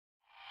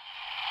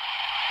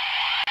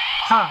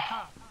Hey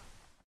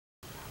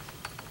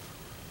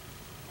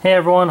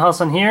everyone,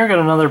 Hassan here. Got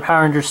another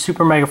Power Rangers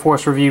Super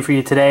Megaforce review for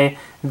you today.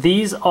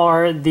 These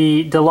are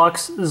the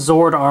Deluxe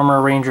Zord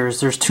Armor Rangers.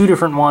 There's two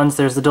different ones.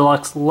 There's the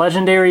Deluxe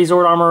Legendary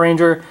Zord Armor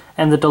Ranger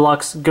and the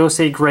Deluxe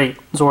Gosei Great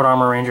Zord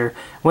Armor Ranger.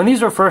 When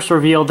these were first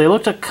revealed, they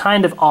looked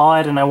kind of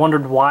odd and I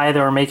wondered why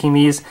they were making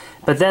these.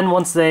 But then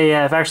once they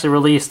have actually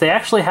released, they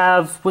actually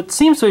have what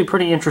seems to be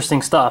pretty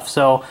interesting stuff.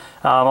 So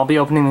I'll be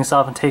opening these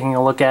up and taking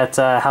a look at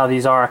how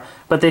these are.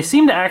 But they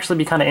seem to actually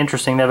be kind of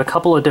interesting. They have a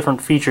couple of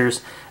different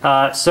features.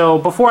 So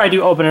before I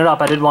do open it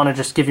up, I did want to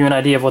just give you an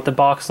idea of what the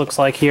box looks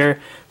like here.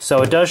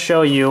 So it does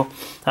show you,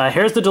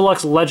 here's the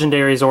Deluxe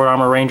Legendary Zord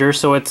Armor Ranger.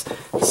 So it's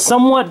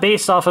somewhat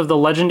based off of the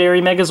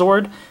Legendary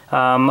Megazord.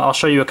 I'll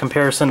show you a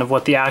comparison of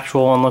what the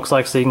actual one looks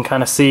like so you can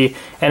kind of see.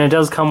 And it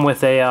does come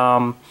with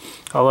a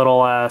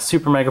little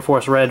Super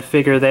Megaforce Red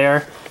figure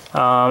there.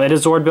 It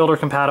is ZordBuilder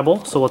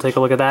compatible, so we'll take a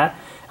look at that.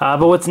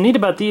 But what's neat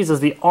about these is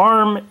the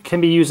arm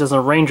can be used as a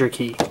Ranger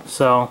key,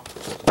 so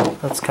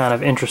that's kind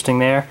of interesting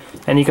there.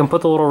 And you can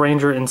put the little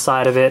Ranger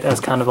inside of it as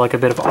kind of like a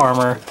bit of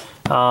armor.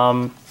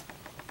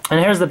 And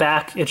here's the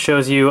back. It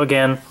shows you,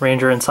 again,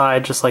 Ranger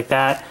inside, just like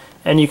that.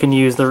 And you can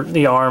use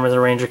the arm as a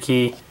Ranger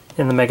key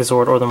in the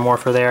Megazord or the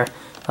Morpher there.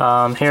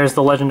 Here's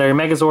the Legendary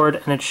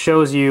Megazord, and it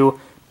shows you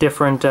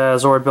different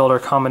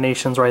ZordBuilder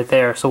combinations right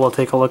there. So we'll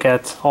take a look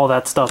at all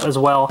that stuff as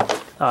well.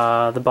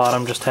 The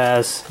bottom just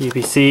has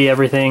UPC,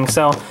 everything.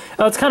 So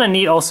it's kind of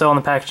neat also on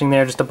the packaging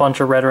there, just a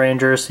bunch of Red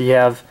Rangers. So you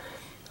have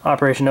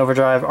Operation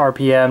Overdrive,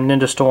 RPM,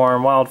 Ninja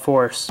Storm, Wild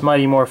Force,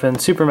 Mighty Morphin,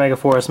 Super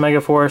Megaforce,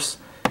 Megaforce,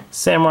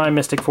 Samurai,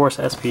 Mystic Force,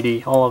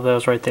 SPD, all of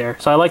those right there.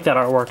 So I like that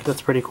artwork,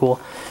 that's pretty cool.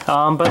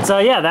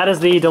 Yeah, that is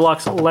the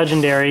Deluxe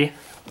Legendary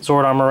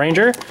Zord Armor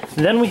Ranger.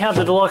 Then we have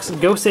the Deluxe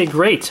Gosei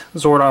Great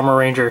Zord Armor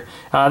Ranger.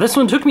 This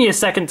one took me a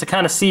second to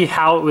kind of see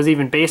how it was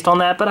even based on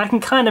that, but I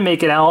can kind of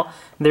make it out.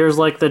 There's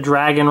like the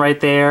dragon right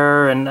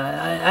there, and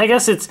I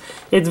guess it's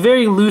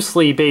very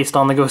loosely based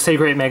on the Gosei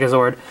Great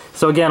Megazord.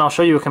 So again, I'll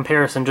show you a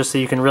comparison just so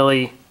you can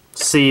really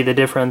see the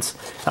difference.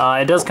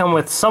 It does come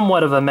with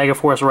somewhat of a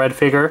Megaforce Red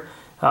figure.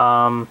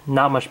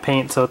 Not much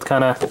paint, so it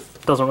kind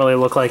of doesn't really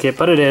look like it,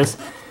 but it is.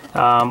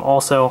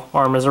 Also,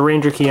 arm is a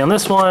Ranger key on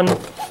this one.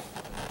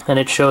 And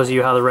it shows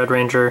you how the Red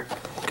Ranger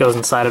goes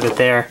inside of it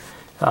there.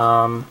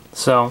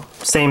 So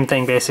same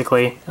thing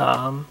basically,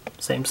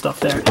 same stuff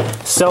there.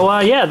 So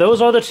yeah,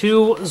 those are the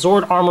two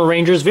Zord Armor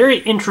Rangers. Very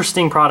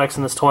interesting products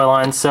in this toy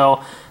line.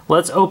 So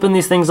let's open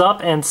these things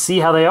up and see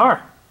how they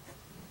are.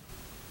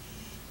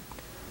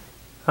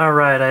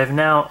 Alright, I've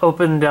now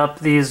opened up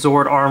these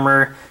Zord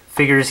Armor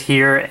figures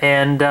here,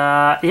 and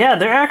yeah,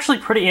 they're actually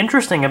pretty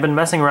interesting. I've been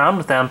messing around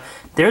with them.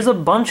 There's a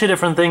bunch of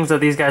different things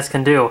that these guys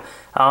can do.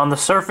 On the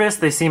surface,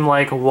 they seem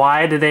like,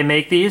 why did they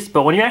make these?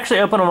 But when you actually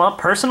open them up,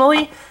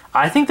 personally,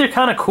 I think they're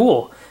kind of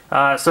cool.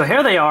 So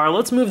here they are.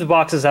 Let's move the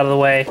boxes out of the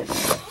way.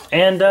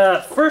 And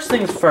first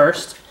things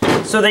first,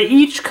 so they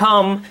each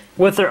come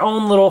with their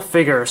own little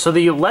figure. So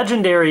the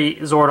Legendary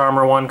Zord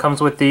Armor one comes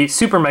with the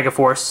Super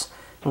Megaforce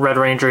Red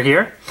Ranger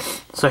here.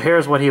 So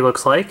here's what he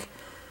looks like.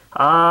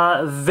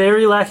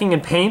 Very lacking in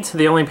paint.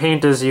 The only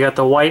paint is you got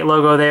the white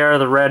logo there,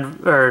 the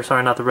red, or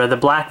sorry, not the red, the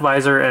black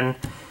visor and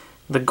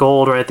the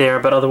gold right there,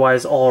 but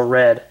otherwise all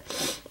red.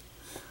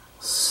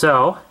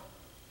 So,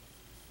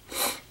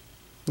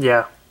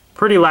 yeah,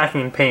 pretty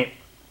lacking in paint.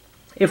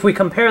 If we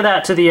compare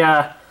that to the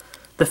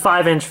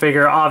 5-inch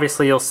figure,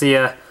 obviously you'll see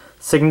a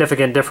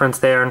significant difference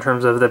there in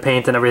terms of the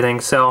paint and everything.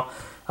 So,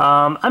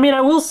 I mean, I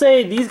will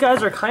say these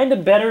guys are kind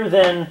of better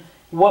than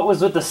what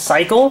was with the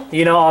cycle.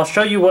 You know, I'll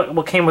show you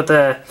what came with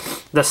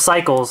the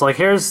cycles. Like,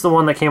 here's the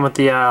one that came with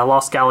the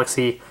Lost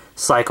Galaxy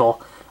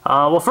cycle.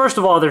 Well, first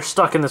of all, they're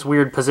stuck in this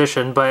weird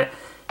position, but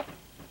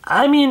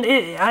I mean,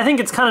 I think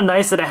it's kind of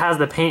nice that it has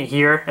the paint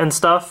here and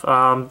stuff.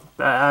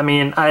 I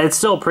mean, it's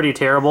still pretty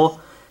terrible,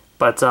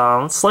 but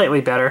slightly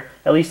better.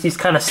 At least he's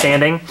kind of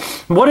standing.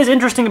 What is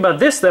interesting about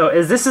this, though,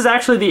 is this is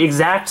actually the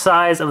exact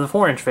size of the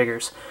 4-inch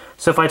figures.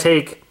 So if I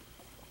take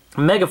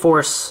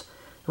Megaforce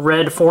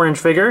Red 4-inch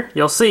figure,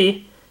 you'll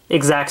see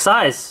exact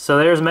size. So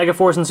there's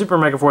Megaforce and Super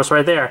Megaforce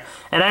right there.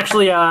 And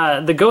actually,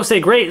 the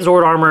Gosei Great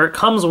Zord Armor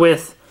comes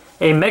with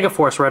a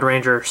Megaforce Red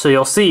Ranger, so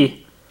you'll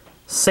see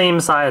same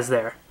size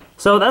there.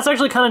 So that's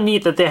actually kind of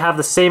neat that they have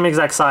the same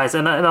exact size,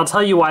 and I'll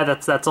tell you why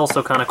that's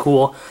also kind of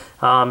cool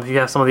if you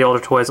have some of the older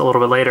toys a little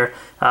bit later.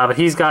 But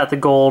he's got the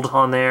gold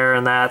on there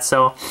and that,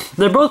 so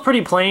they're both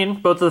pretty plain,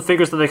 both of the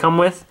figures that they come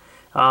with.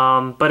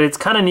 But it's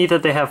kind of neat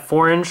that they have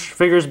 4-inch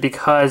figures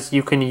because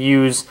you can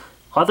use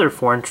other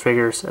 4-inch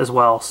figures as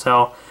well.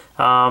 So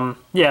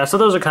yeah, so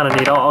those are kind of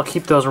neat. I'll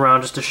keep those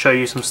around just to show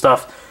you some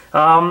stuff.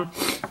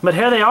 But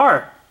here they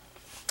are.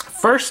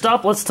 First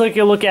up, let's take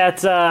a look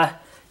at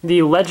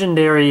the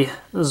Legendary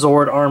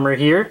Zord Armor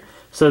here.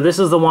 So this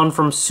is the one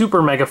from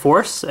Super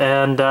Megaforce,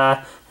 and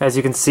as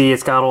you can see,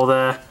 it's got all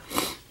the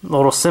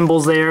little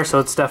symbols there, so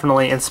it's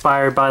definitely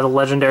inspired by the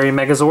Legendary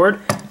Megazord.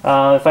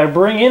 If I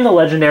bring in the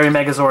Legendary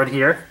Megazord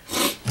here,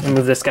 and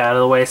move this guy out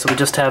of the way so we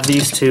just have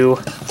these two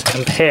to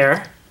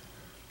compare.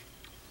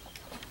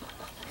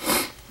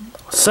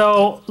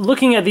 So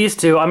looking at these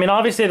two, I mean,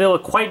 obviously they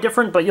look quite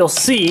different, but you'll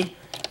see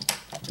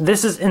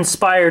this is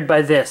inspired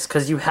by this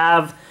because you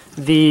have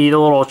the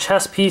little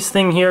chest piece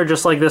thing here,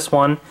 just like this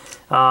one.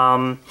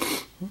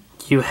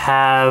 You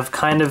have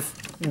kind of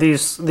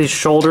these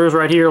shoulders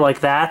right here like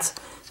that.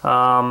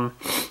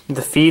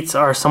 The feet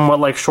are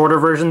somewhat like shorter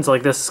versions,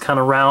 like this is kind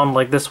of round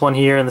like this one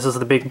here, and this is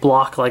the big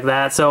block like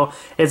that. So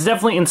it's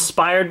definitely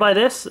inspired by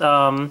this,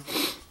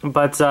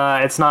 but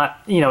it's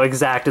not, you know,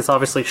 exact. It's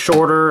obviously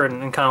shorter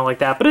and kind of like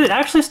that, but it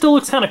actually still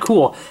looks kind of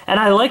cool. And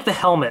I like the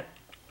helmet.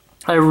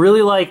 I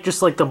really like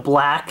just like the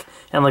black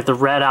and like the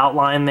red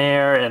outline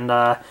there, and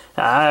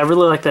I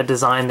really like that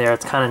design there.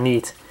 It's kind of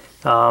neat.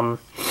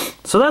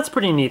 So that's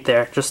pretty neat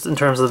there, just in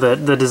terms of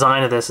the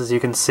design of this, as you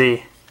can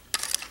see.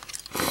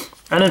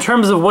 And in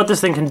terms of what this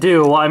thing can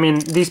do, well, I mean,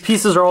 these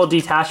pieces are all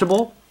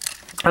detachable.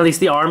 At least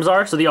the arms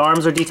are. So the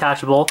arms are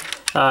detachable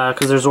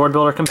because they're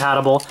ZordBuilder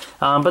compatible.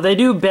 But they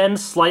do bend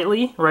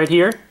slightly right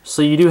here.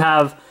 So you do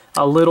have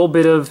a little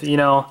bit of, you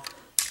know,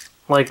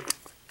 like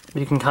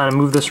you can kind of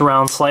move this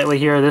around slightly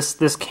here.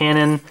 This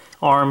cannon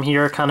arm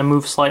here kind of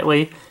moves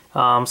slightly.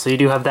 So you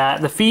do have that.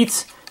 The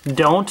feet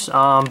don't,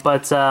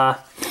 but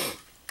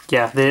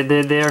yeah,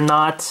 they're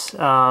not,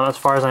 as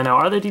far as I know.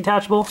 Are they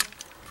detachable?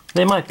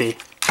 They might be.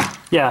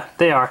 Yeah,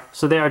 they are.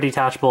 So they are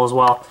detachable as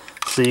well.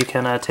 So you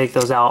can take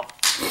those out.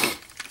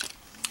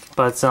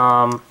 But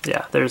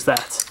yeah, there's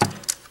that.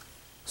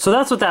 So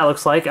that's what that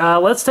looks like.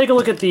 Let's take a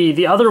look at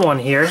the other one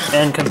here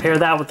and compare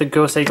that with the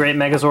Gosei Great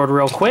Megazord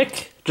real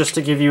quick, just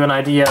to give you an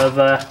idea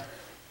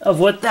of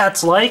what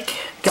that's like.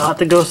 Got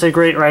the Gosei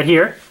Great right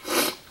here.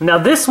 Now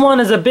this one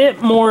is a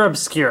bit more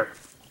obscure.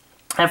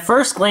 At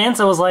first glance,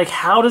 I was like,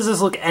 how does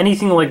this look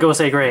anything like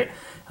Gosei Great?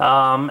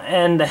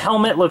 And the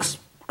helmet looks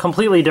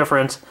completely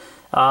different.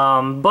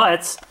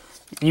 But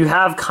you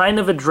have kind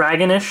of a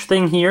dragonish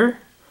thing here,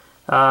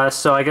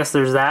 so I guess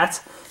there's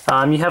that.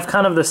 You have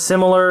kind of the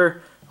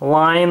similar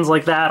lines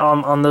like that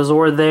on the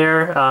Zord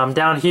there.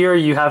 Down here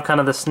you have kind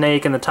of the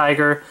snake and the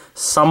tiger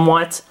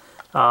somewhat,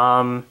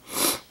 but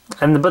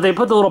they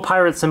put the little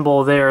pirate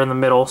symbol there in the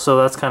middle, so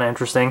that's kind of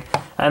interesting.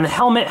 And the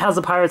helmet has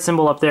a pirate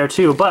symbol up there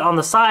too, but on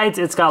the sides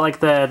it's got like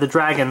the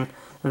dragon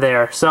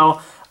there. So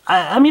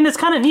I mean, it's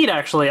kind of neat,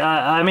 actually.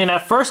 I mean,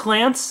 at first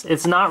glance,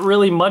 it's not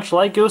really much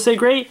like Gosei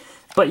Great,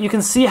 but you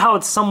can see how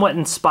it's somewhat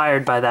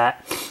inspired by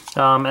that.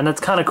 And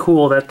it's kind of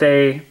cool that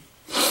they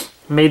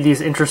made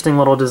these interesting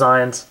little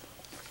designs.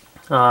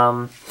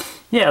 Yeah,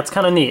 it's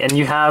kind of neat. And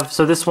you have,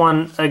 so this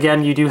one,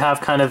 again, you do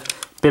have kind of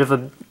a bit of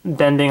a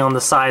bending on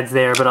the sides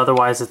there, but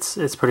otherwise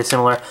it's pretty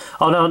similar.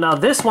 Oh, no, now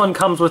this one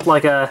comes with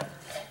like a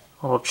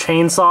little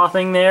chainsaw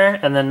thing there,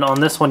 and then on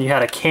this one you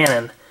had a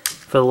cannon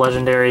for the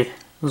legendary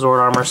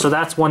Zord Armor. So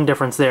that's one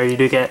difference there. You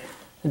do get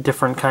a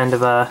different kind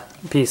of a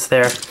piece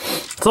there.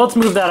 So let's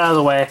move that out of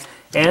the way.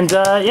 And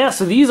yeah,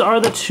 so these are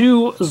the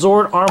two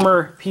Zord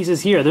Armor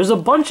pieces here. There's a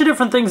bunch of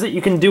different things that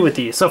you can do with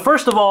these. So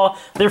first of all,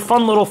 they're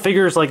fun little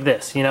figures like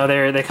this. You know,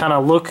 they kind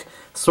of look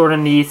sort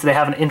of neat. They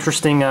have an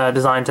interesting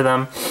design to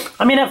them.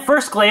 I mean, at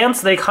first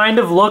glance, they kind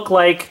of look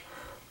like,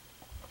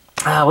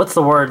 what's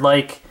the word?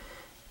 Like,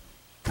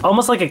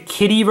 almost like a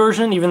kiddie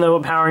version, even though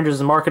Power Rangers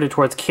is marketed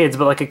towards kids,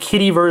 but like a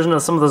kiddie version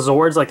of some of the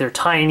Zords, like they're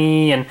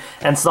tiny and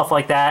stuff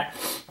like that.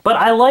 But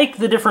I like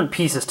the different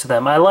pieces to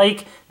them. I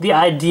like the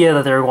idea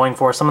that they're going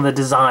for, some of the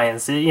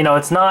designs. You know,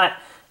 it's not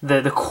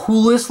the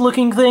coolest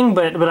looking thing,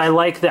 but I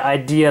like the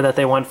idea that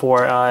they went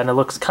for, and it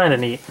looks kind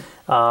of neat.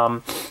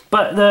 But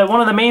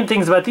one of the main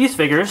things about these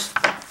figures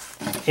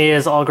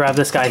is, I'll grab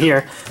this guy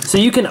here. So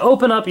you can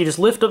open up, you just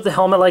lift up the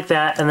helmet like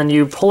that, and then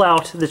you pull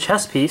out the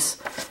chest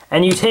piece,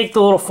 and you take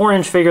the little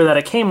 4-inch figure that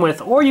it came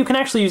with, or you can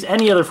actually use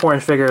any other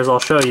 4-inch figure, as I'll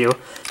show you.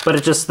 But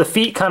it just, the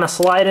feet kind of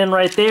slide in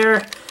right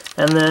there,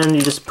 and then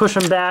you just push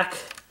him back,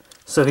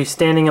 so he's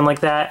standing in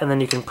like that, and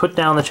then you can put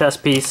down the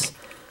chest piece,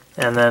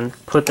 and then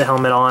put the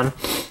helmet on.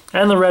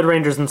 And the Red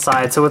Ranger's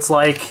inside, so it's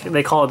like,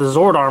 they call it the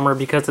Zord Armor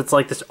because it's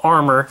like this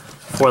armor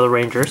for the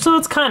Ranger. So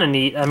it's kind of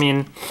neat, I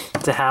mean,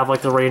 to have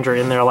like the Ranger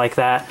in there like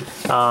that.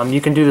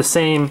 You can do the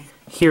same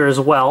here as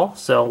well.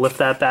 So lift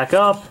that back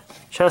up,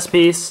 chest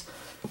piece.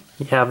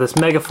 You have this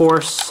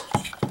Megaforce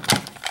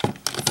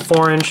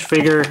 4-inch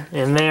figure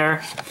in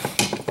there.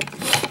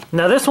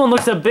 Now this one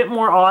looks a bit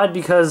more odd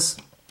because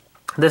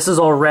this is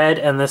all red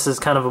and this is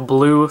kind of a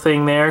blue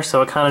thing there,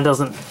 so it kind of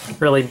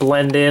doesn't really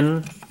blend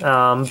in.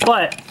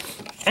 But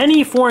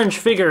any 4-inch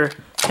figure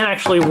can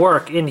actually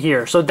work in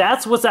here. So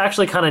that's what's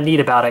actually kind of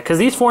neat about it, because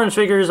these 4-inch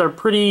figures are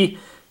pretty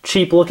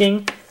cheap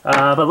looking.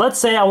 But let's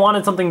say I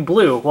wanted something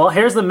blue. Well,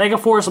 here's the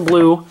Megaforce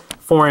blue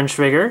 4-inch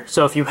figure.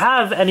 So if you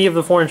have any of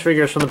the 4-inch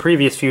figures from the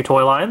previous few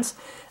toy lines,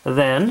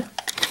 then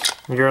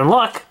you're in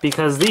luck,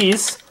 because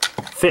these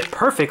fit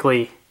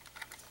perfectly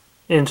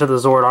into the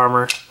Zord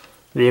Armor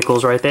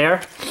vehicles right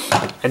there.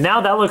 And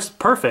now that looks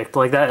perfect.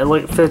 Like that,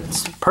 it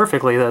fits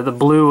perfectly. The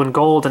blue and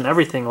gold and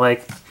everything.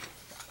 Like,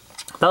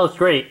 that looks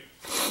great.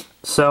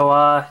 So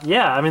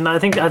yeah, I mean, I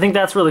think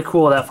that's really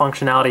cool, that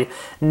functionality.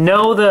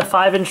 No, the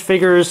 5-inch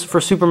figures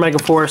for Super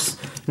Megaforce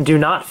do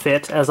not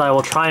fit, as I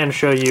will try and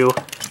show you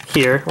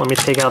here. Let me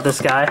take out this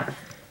guy.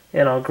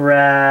 And I'll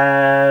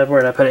grab,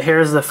 where did I put it?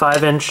 Here's the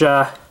 5-inch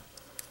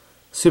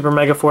Super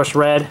Megaforce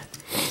Red.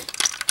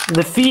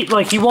 The feet,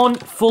 like, he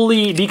won't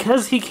fully,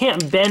 because he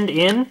can't bend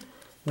in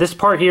this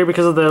part here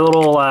because of the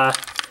little,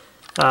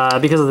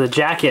 because of the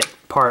jacket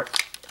part.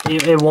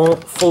 It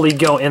won't fully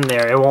go in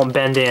there. It won't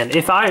bend in.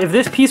 If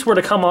this piece were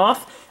to come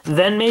off,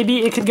 then maybe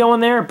it could go in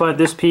there, but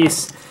this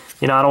piece,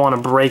 you know, I don't want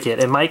to break it.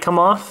 It might come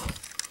off.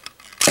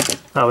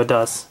 Oh, it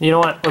does. You know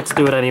what? Let's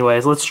do it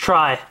anyways. Let's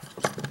try.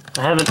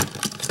 I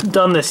haven't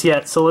done this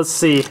yet, so let's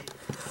see.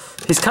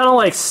 He's kind of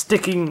like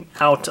sticking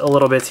out a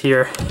little bit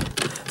here.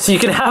 So you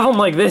can have him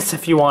like this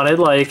if you wanted.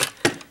 Like,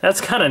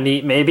 that's kind of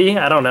neat, maybe.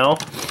 I don't know.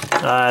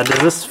 Does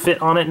this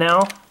fit on it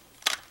now?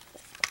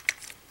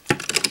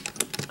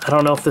 I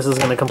don't know if this is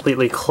going to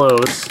completely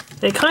close.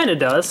 It kind of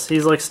does.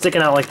 He's like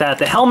sticking out like that.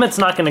 The helmet's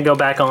not going to go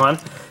back on.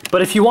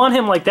 But if you want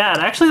him like that,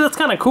 actually that's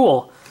kind of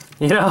cool.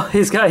 You know,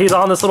 he's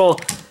on this little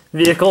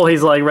vehicle.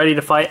 He's like ready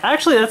to fight.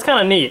 Actually, that's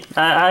kind of neat.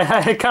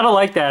 I kind of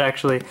like that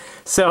actually.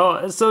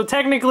 So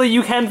technically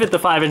you can fit the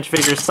 5-inch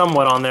figures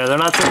somewhat on there. They're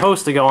not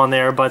supposed to go on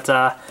there, but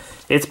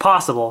it's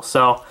possible.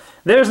 So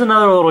there's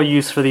another little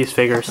use for these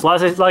figures.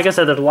 Like I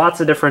said, there's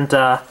lots of different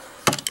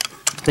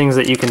things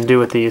that you can do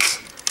with these.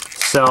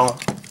 So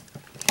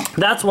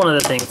that's one of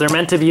the things. They're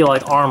meant to be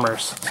like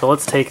armors. So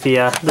let's take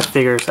the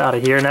figures out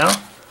of here now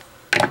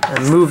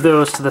and move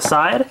those to the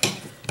side.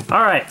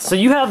 All right, so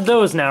you have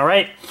those now,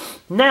 right?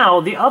 Now,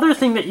 the other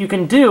thing that you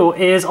can do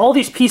is all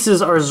these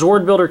pieces are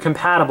ZordBuilder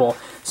compatible.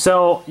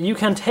 So you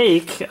can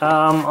take,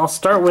 I'll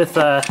start with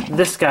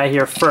this guy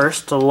here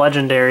first, the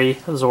legendary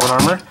Zord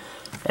Armor.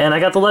 And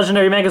I got the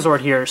legendary Megazord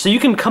here. So you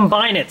can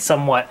combine it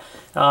somewhat.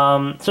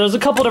 So there's a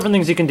couple different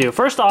things you can do.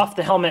 First off,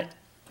 the helmet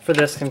for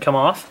this can come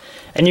off.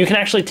 And you can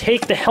actually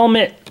take the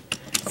helmet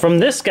from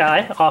this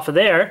guy off of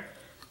there,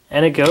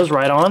 and it goes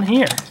right on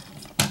here.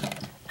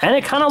 And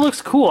it kind of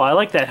looks cool. I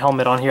like that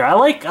helmet on here. I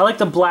like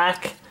the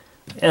black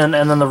and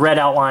then the red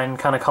outline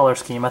kind of color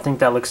scheme. I think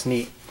that looks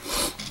neat.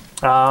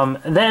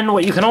 Then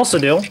what you can also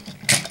do,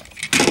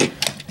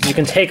 you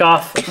can take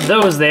off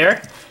those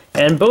there,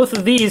 and both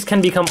of these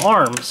can become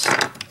arms.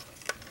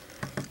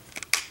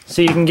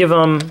 So you can give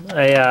them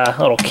a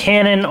little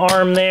cannon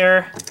arm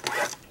there,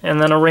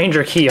 and then a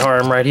Ranger key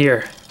arm right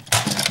here.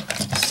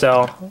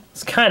 So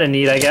it's kind of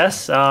neat, I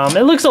guess.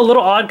 It looks a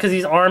little odd because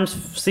these arms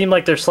seem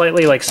like they're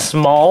slightly like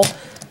small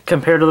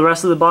compared to the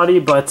rest of the body,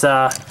 but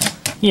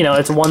you know,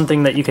 it's one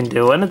thing that you can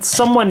do, and it's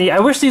somewhat neat.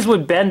 I wish these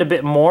would bend a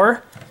bit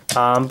more,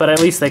 but at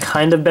least they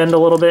kind of bend a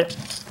little bit.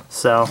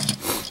 So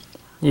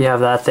you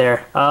have that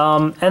there.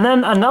 And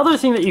then another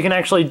thing that you can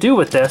actually do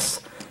with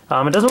this,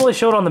 it doesn't really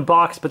show it on the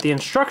box, but the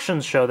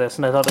instructions show this,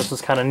 and I thought this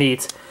was kind of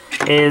neat,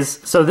 is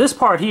so this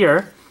part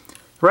here,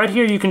 right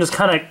here, you can just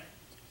kind of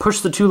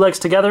push the two legs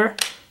together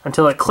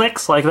until it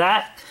clicks like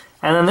that,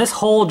 and then this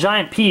whole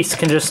giant piece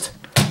can just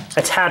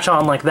attach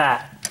on like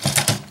that.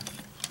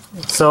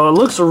 So it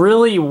looks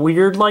really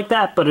weird like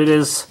that, but it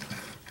is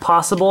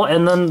possible.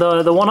 And then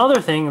the one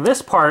other thing,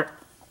 this part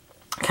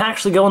can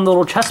actually go in the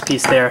little chest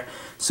piece there.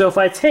 So if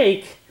I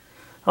take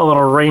a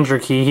little Ranger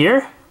key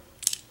here,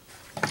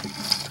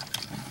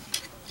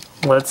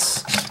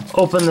 let's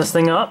open this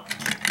thing up,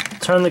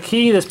 turn the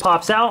key, this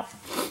pops out,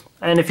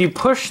 and if you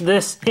push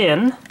this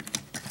in,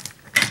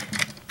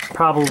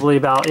 probably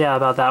about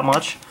that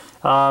much,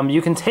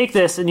 you can take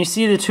this, and you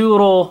see the two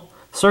little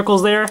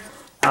circles there,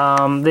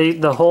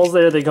 the holes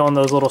there, they go in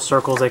those little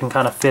circles, they can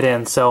kind of fit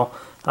in. So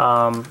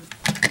I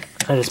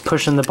just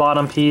push in the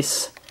bottom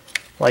piece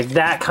like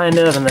that kind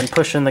of, and then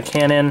push in the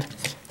cannon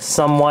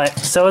somewhat.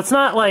 So it's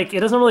not like,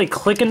 it doesn't really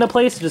click into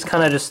place, it just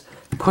kind of just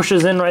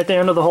pushes in right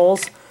there into the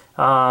holes.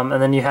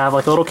 And then you have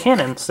like a little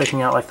cannon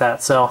sticking out like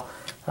that. So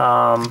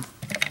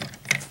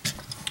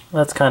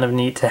that's kind of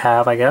neat to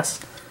have, I guess.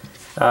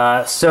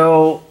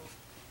 So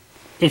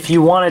if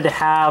you wanted to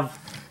have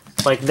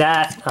like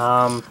that,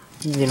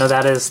 you know,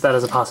 that is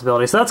a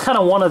possibility. So that's kind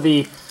of one of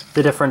the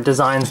different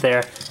designs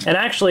there. And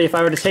actually, if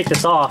I were to take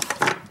this off,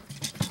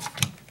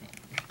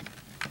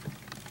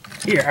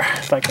 here,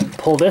 if I can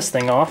pull this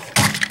thing off,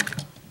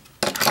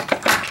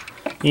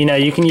 you know,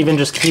 you can even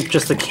just keep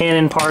just the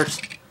cannon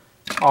parts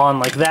on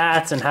like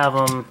that and have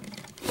them,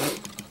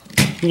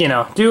 you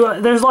know,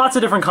 there's lots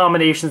of different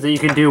combinations that you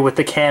can do with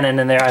the cannon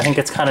in there. I think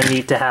it's kind of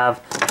neat to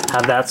have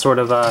that sort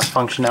of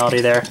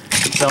functionality there.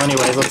 So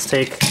anyways, let's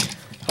take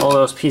all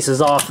those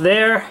pieces off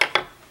there.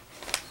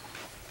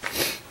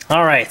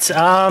 All right,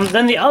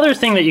 then the other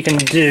thing that you can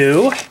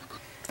do,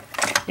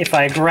 if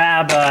I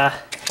grab,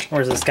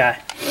 where's this guy?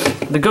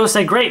 The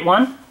Gosei Great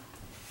one,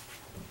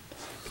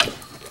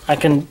 I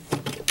can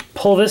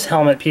pull this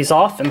helmet piece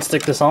off and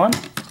stick this on.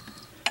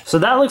 So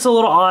that looks a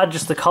little odd,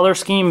 just the color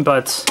scheme,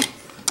 but,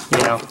 you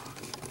know,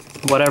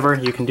 whatever,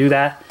 you can do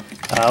that.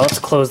 Let's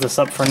close this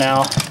up for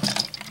now.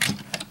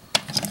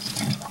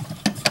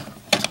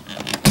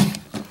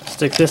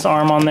 Stick this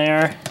arm on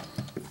there,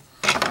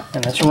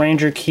 and this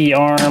Ranger key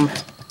arm,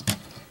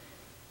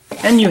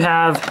 and you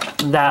have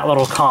that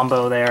little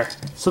combo there.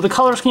 So the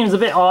color scheme is a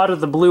bit odd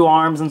with the blue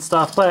arms and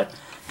stuff, but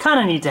kind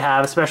of neat to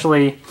have,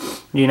 especially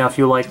you know, if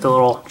you like the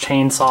little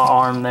chainsaw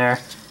arm there,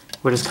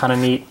 which is kind of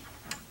neat.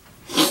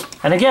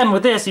 And again,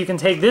 with this, you can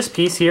take this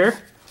piece here,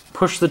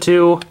 push the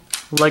two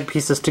leg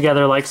pieces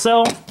together like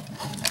so,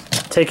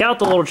 take out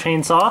the little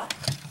chainsaw,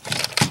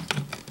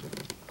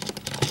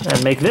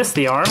 and make this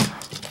the arm.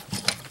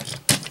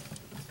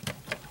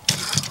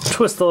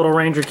 Twist the little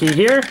Ranger key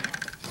here,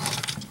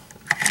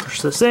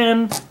 push this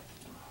in,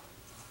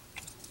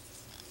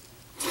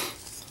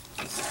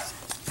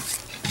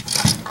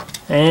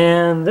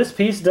 and this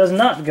piece does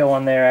not go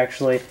on there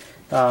actually.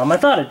 I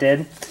thought it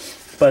did,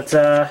 but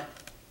oh,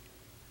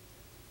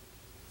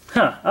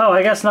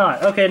 I guess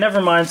not. Okay,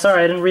 never mind.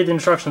 Sorry, I didn't read the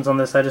instructions on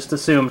this. I just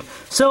assumed.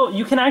 So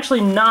you can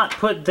actually not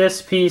put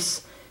this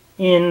piece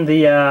in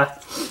the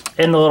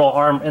little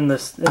arm in the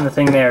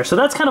thing there. So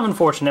that's kind of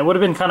unfortunate. It would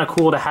have been kind of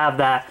cool to have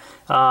that,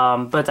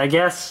 but I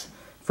guess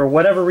for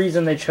whatever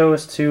reason they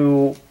chose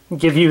to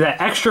give you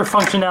that extra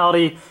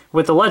functionality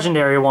with the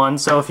legendary one.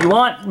 So if you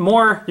want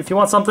more, if you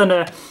want something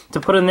to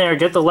put in there,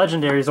 get the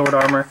legendary Zord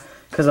armor,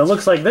 because it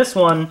looks like this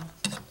one,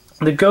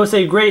 the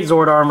Gosei Great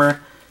Zord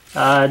armor,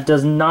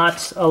 does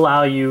not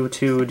allow you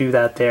to do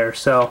that there.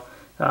 So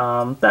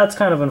that's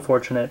kind of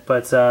unfortunate,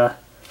 but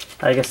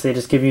I guess they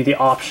just give you the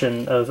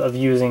option of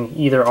using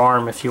either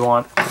arm if you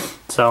want.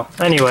 So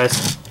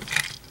anyways,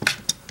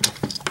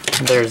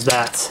 there's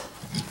that.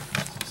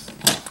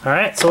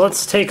 Alright, so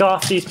let's take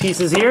off these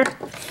pieces here.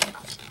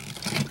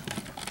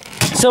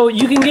 So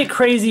you can get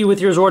crazy with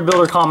your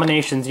ZordBuilder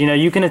combinations. You know,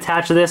 you can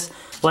attach this,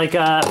 like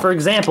for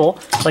example,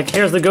 like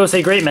here's the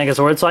Gosei Great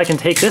Megazord, so I can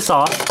take this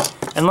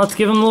off, and let's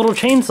give him a little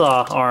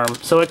chainsaw arm.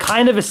 So it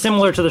kind of is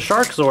similar to the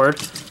Shark Zord,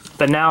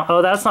 but now,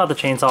 oh, that's not the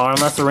chainsaw arm,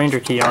 that's the Ranger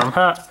key arm,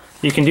 huh?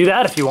 You can do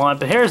that if you want,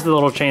 but here's the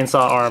little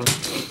chainsaw arm.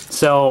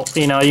 So,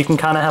 you know, you can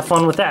kind of have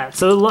fun with that.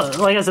 So,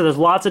 like I said, there's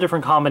lots of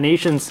different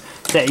combinations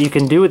that you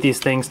can do with these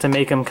things to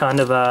make them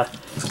kind of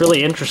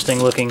really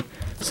interesting looking.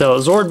 So,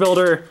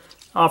 ZordBuilder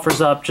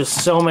offers up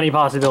just so many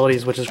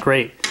possibilities, which is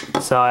great.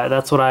 So,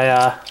 that's what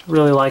I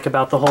really like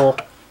about the whole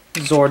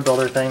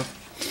ZordBuilder thing.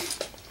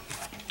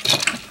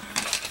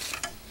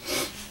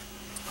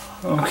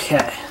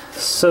 Okay,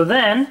 so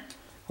then,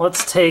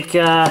 let's take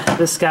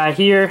this guy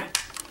here.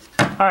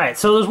 Alright,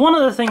 so there's one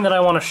other thing that I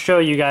want to show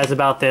you guys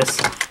about this,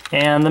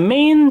 and the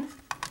main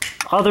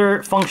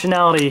other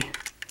functionality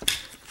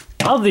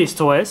of these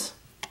toys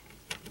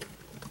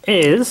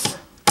is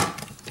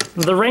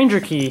the Ranger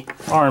key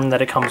arm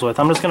that it comes with.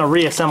 I'm just going to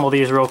reassemble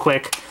these real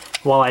quick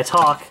while I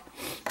talk,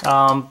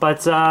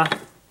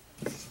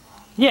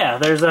 yeah,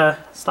 there's a,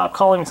 stop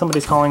calling,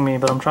 somebody's calling me,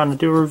 but I'm trying to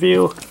do a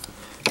review.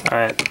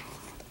 Alright.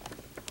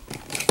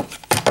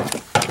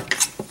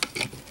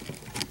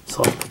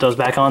 So let's put those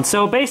back on.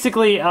 So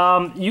basically,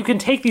 you can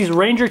take these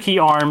Ranger key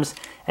arms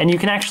and you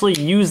can actually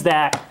use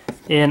that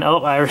in, oh,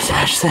 I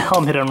attached the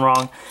helmet in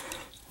wrong.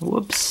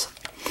 Whoops.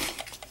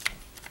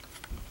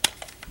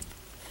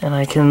 And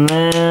I can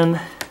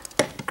then,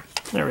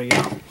 there we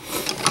go.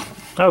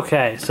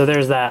 Okay, so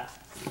there's that.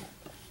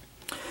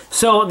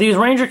 So these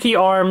Ranger key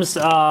arms,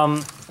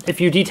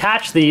 if you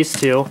detach these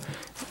two,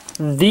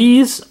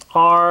 these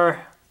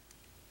are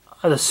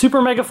the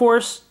Super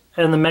Megaforce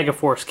and the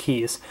Megaforce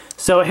keys.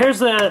 So here's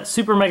the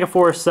Super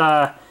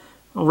Megaforce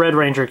Red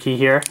Ranger key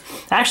here.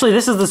 Actually,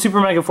 this is the Super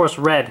Megaforce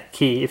Red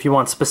key if you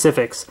want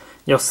specifics.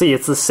 You'll see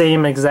it's the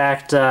same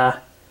exact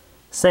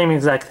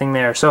thing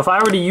there. So if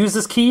I were to use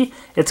this key,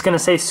 it's going to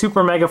say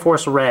Super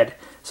Megaforce Red.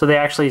 So they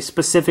actually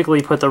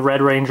specifically put the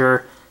Red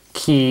Ranger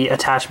key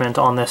attachment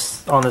on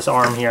this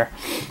arm here.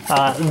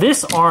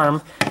 This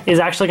arm is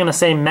actually going to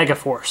say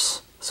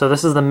Megaforce. So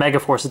this is the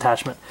Megaforce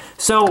attachment.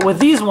 So with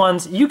these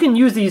ones, you can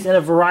use these in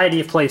a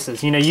variety of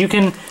places. You know, you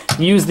can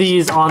use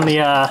these on the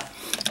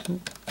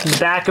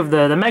back of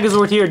the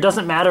Megazord here. It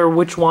doesn't matter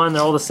which one,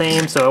 they're all the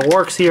same. So it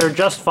works here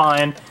just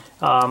fine.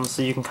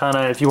 So you can kind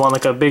of, if you want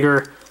like a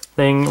bigger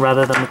thing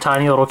rather than the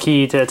tiny little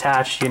key to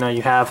attach, you know,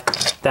 you have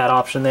that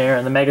option there.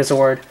 And the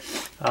Megazord.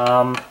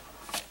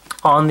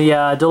 On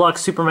the Deluxe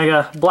Super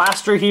Mega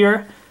Blaster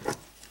here,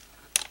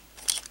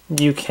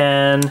 you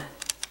can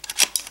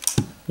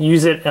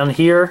use it on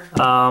here.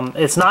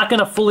 It's not going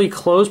to fully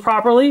close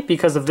properly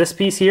because of this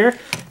piece here,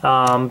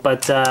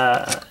 but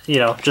you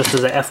know, just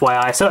as a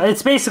FYI. So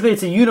it's basically,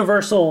 it's a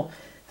universal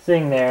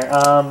thing there.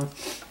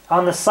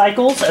 On the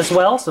cycles as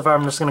well, so if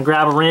I'm just going to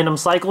grab a random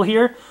cycle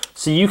here,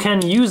 so you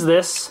can use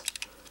this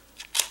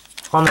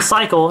on the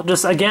cycle,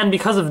 just again,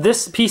 because of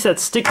this piece that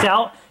sticks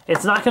out,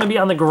 it's not going to be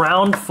on the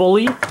ground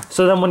fully,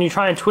 so then when you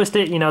try and twist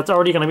it, you know, it's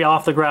already going to be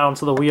off the ground,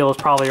 so the wheel is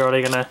probably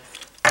already going to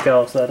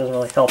go, so that doesn't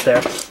really help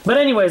there. But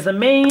anyways, the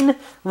main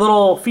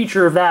little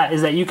feature of that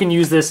is that you can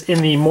use this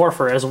in the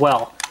morpher as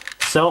well.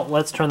 So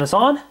let's turn this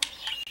on.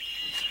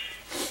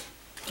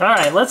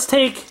 Alright, let's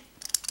take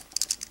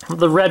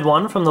the red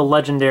one from the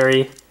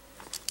legendary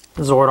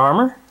Zord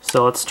Armor.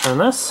 So let's turn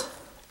this.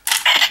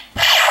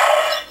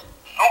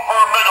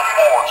 Super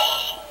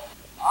Megaforce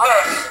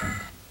Red.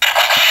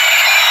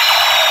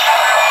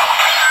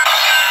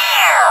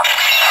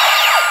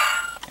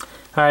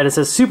 Alright, it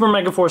says Super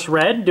Megaforce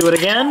Red. Do it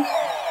again.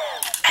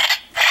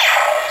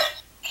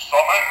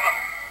 Summon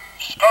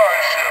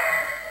Sky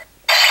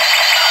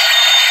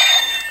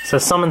So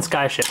summon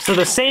Skyship. So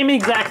the same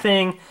exact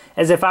thing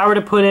as if I were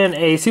to put in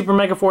a Super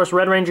Megaforce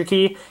Red Ranger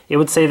key, it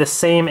would say the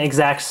same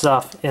exact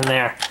stuff in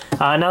there.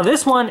 Now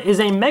this one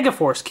is a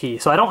Megaforce key,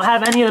 so I don't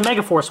have any of the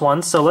Megaforce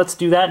ones, so let's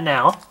do that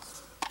now.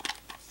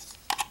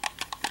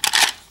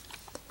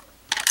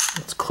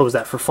 Let's close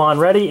that for fun.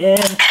 Ready, and...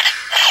 Megaforce.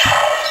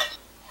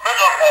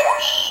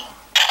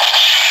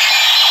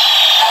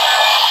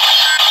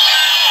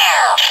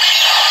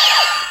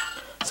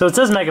 So it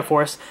says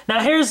Megaforce.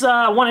 Now here's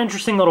one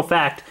interesting little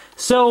fact.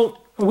 So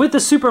with the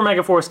Super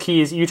Megaforce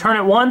keys, you turn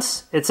it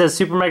once, it says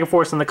Super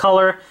Megaforce in the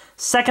color.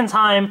 Second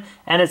time,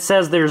 and it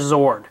says there's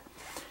Zord.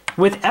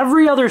 With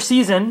every other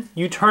season,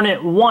 you turn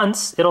it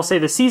once, it'll say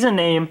the season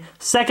name.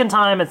 Second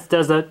time, it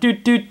does the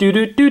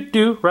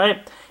do-do-do-do-do-do,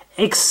 right?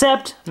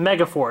 Except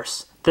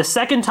Megaforce. The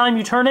second time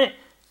you turn it,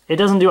 it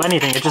doesn't do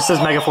anything. It just says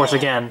Megaforce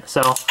again.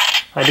 So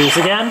I do this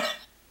again.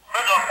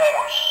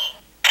 Megaforce.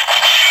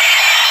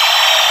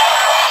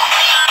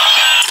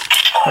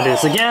 I do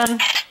this again.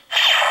 Megaforce.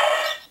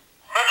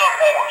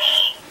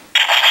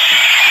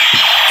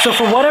 So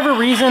for whatever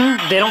reason,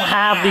 they don't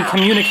have the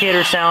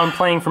communicator sound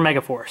playing for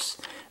Megaforce.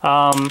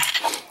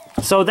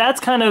 So that's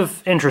kind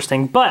of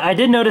interesting. But I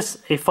did notice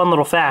a fun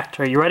little fact.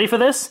 Are you ready for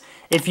this?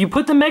 If you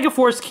put the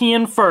Megaforce key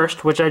in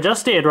first, which I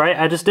just did, right?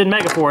 I just did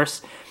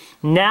Megaforce.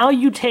 Now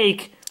you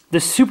take the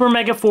Super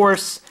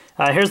Megaforce,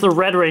 here's the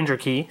Red Ranger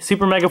key,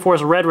 Super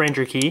Megaforce Red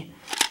Ranger key.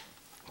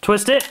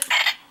 Twist it. Super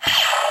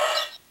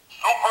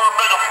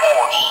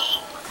Megaforce.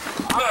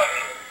 Red.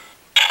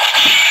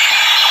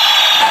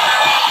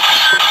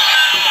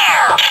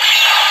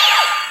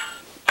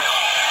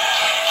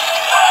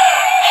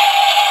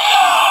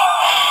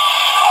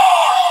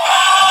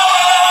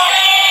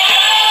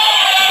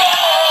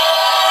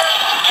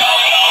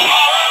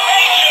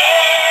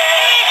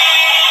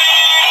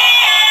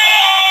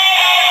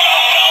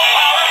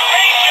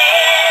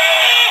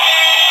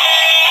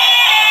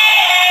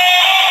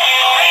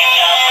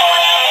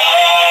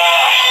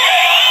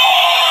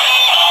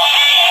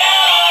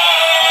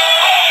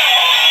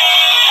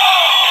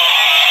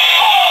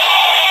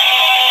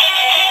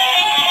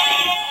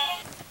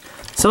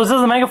 So this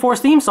is the Megaforce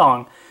theme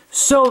song.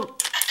 So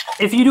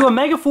if you do a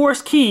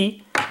Megaforce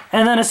key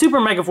and then a Super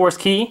Megaforce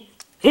key,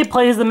 it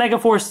plays the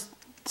Megaforce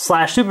 /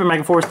 Super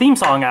Megaforce theme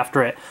song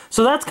after it.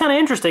 So that's kind of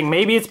interesting.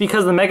 Maybe it's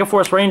because the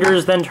Megaforce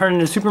Rangers then turn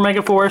into Super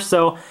Megaforce,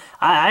 so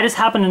I just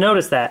happened to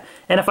notice that.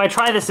 And if I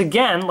try this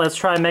again, let's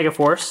try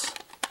Megaforce.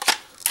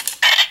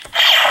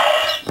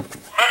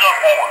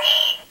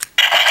 Megaforce.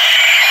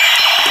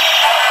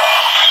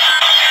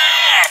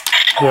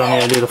 We don't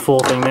need to do the full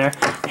thing there.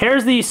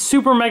 Here's the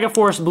Super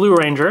Megaforce Blue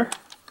Ranger.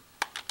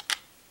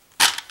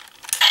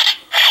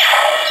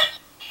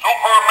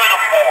 Super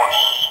Megaforce.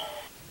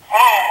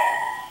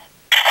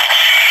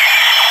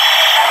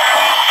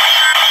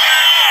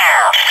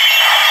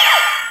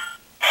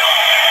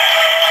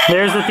 Blue.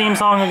 There's the theme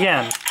song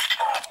again.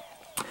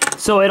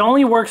 So it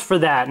only works for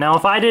that. Now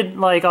if I did,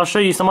 like, I'll show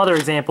you some other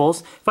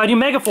examples. If I do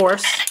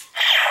Megaforce,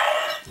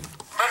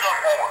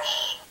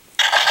 Megaforce.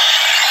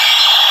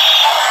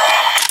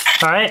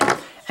 alright,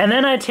 and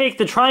then I take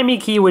the Try Me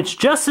key, which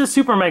just says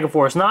Super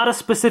Megaforce, not a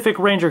specific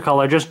Ranger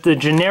color, just the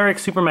generic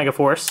Super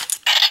Megaforce.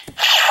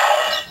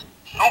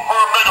 Super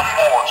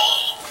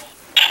Megaforce.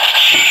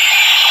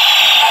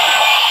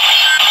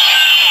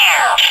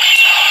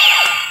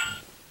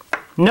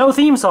 No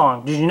theme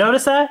song. Did you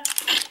notice that?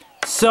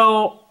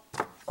 So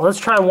let's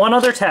try one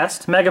other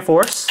test,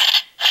 Megaforce.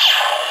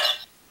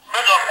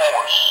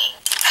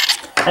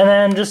 Megaforce. And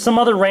then just some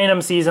other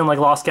random season like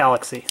Lost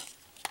Galaxy.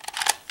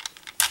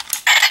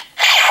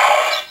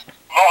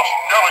 Lost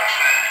Galaxy.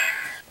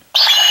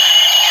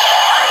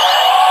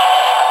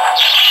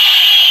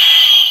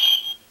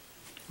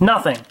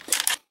 Nothing.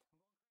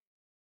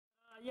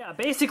 Yeah,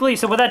 basically,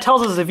 so what that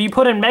tells us is if you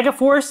put in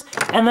Megaforce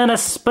and then a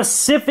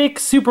specific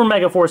Super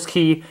Megaforce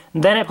key,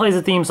 then it plays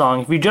a theme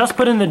song. If you just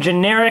put in the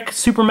generic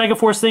Super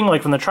Megaforce thing,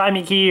 like from the Try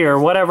Me key or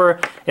whatever,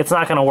 it's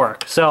not going to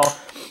work. So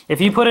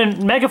if you put in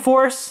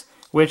Megaforce,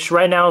 which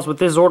right now is with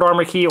this Zord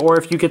Armor key, or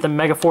if you get the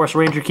Megaforce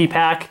Ranger key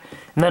pack,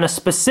 and then a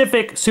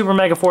specific Super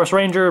Megaforce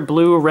Ranger,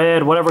 blue,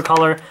 red, whatever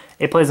color,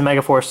 it plays a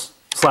Megaforce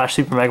 /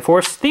 Super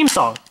Megaforce theme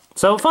song.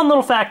 So fun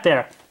little fact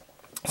there.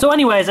 So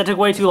anyways, I took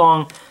way too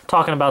long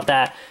talking about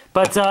that.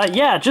 But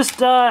yeah,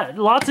 just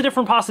lots of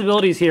different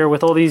possibilities here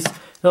with all these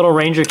little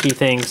Ranger key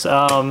things.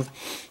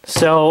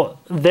 So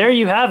there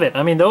you have it.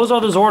 I mean, those are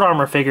the Zord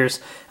Armor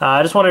figures.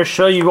 I just wanted to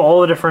show you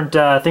all the different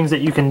things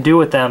that you can do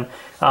with them.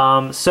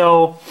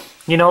 So,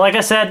 you know, like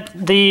I said,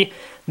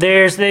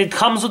 it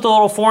comes with a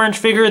little 4-inch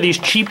figure, these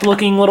cheap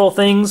looking little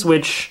things,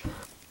 which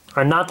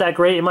are not that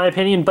great in my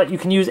opinion, but you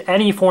can use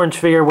any 4-inch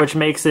figure, which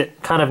makes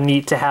it kind of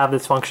neat to have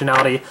this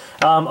functionality.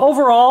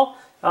 Overall,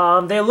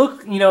 they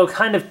look, you know,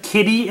 kind of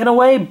kiddie in a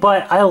way,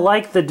 but I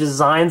like the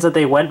designs that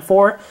they went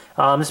for,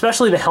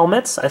 especially the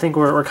helmets. I think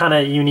were kind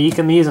of unique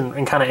in these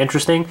and kind of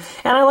interesting.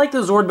 And I like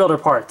the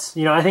ZordBuilder parts.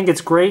 You know, I think it's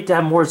great to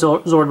have more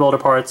ZordBuilder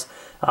parts,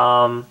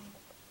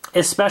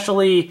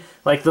 especially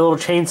like the little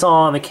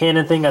chainsaw and the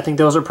cannon thing. I think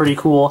those are pretty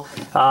cool.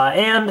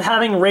 And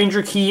having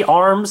Ranger key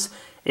arms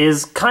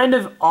is kind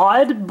of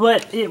odd,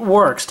 but it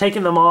works.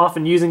 Taking them off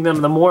and using them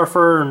in the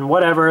morpher and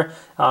whatever,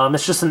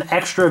 it's just an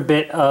extra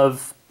bit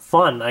of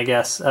fun, I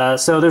guess.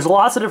 So there's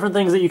lots of different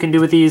things that you can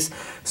do with these.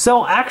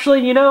 So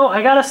actually, you know,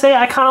 I gotta say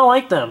I kind of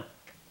like them.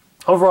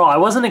 Overall, I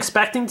wasn't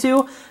expecting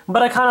to,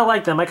 but I kind of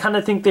like them. I kind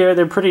of think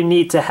they're pretty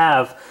neat to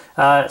have.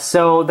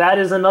 So that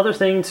is another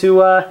thing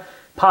to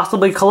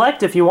possibly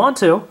collect if you want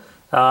to.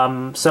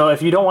 So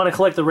if you don't want to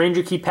collect the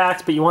Ranger key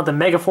packs, but you want the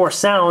Megaforce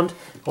sound,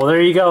 well,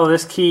 there you go.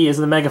 This key is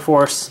the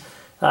Megaforce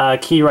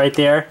key right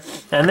there.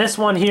 And this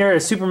one here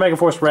is Super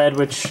Megaforce Red,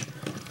 which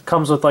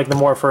comes with like the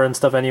morpher and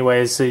stuff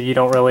anyways, so you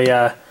don't really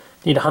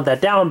need to hunt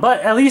that down. But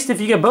at least if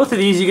you get both of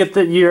these,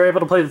 you're able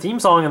to play the theme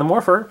song in the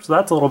morpher, so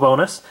that's a little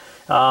bonus.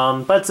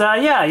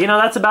 Yeah, you know,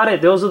 that's about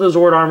it. Those are the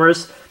Zord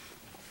Armors.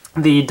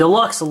 The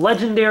Deluxe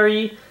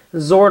Legendary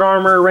Zord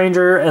Armor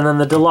Ranger, and then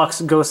the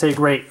Deluxe Gosei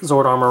Great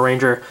Zord Armor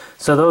Ranger.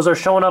 So those are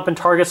showing up in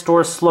Target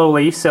stores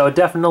slowly, so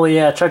definitely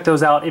check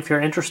those out if you're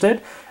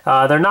interested.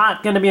 They're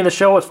not going to be in the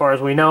show as far as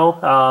we know,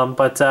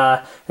 but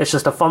it's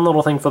just a fun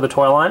little thing for the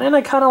toy line, and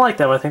I kind of like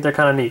them. I think they're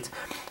kind of neat.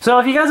 So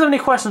if you guys have any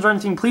questions or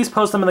anything, please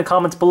post them in the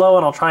comments below,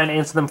 and I'll try and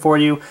answer them for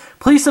you.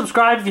 Please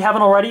subscribe if you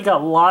haven't already.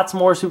 Got lots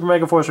more Super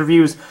Megaforce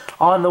reviews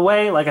on the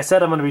way. Like I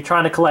said, I'm going to be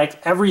trying to collect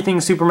everything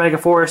Super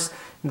Megaforce.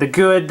 The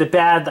good, the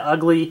bad, the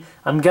ugly.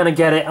 I'm going to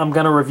get it, I'm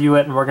going to review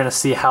it, and we're going to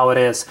see how it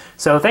is.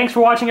 So thanks for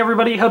watching,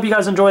 everybody. Hope you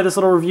guys enjoyed this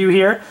little review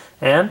here,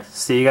 and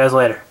see you guys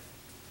later.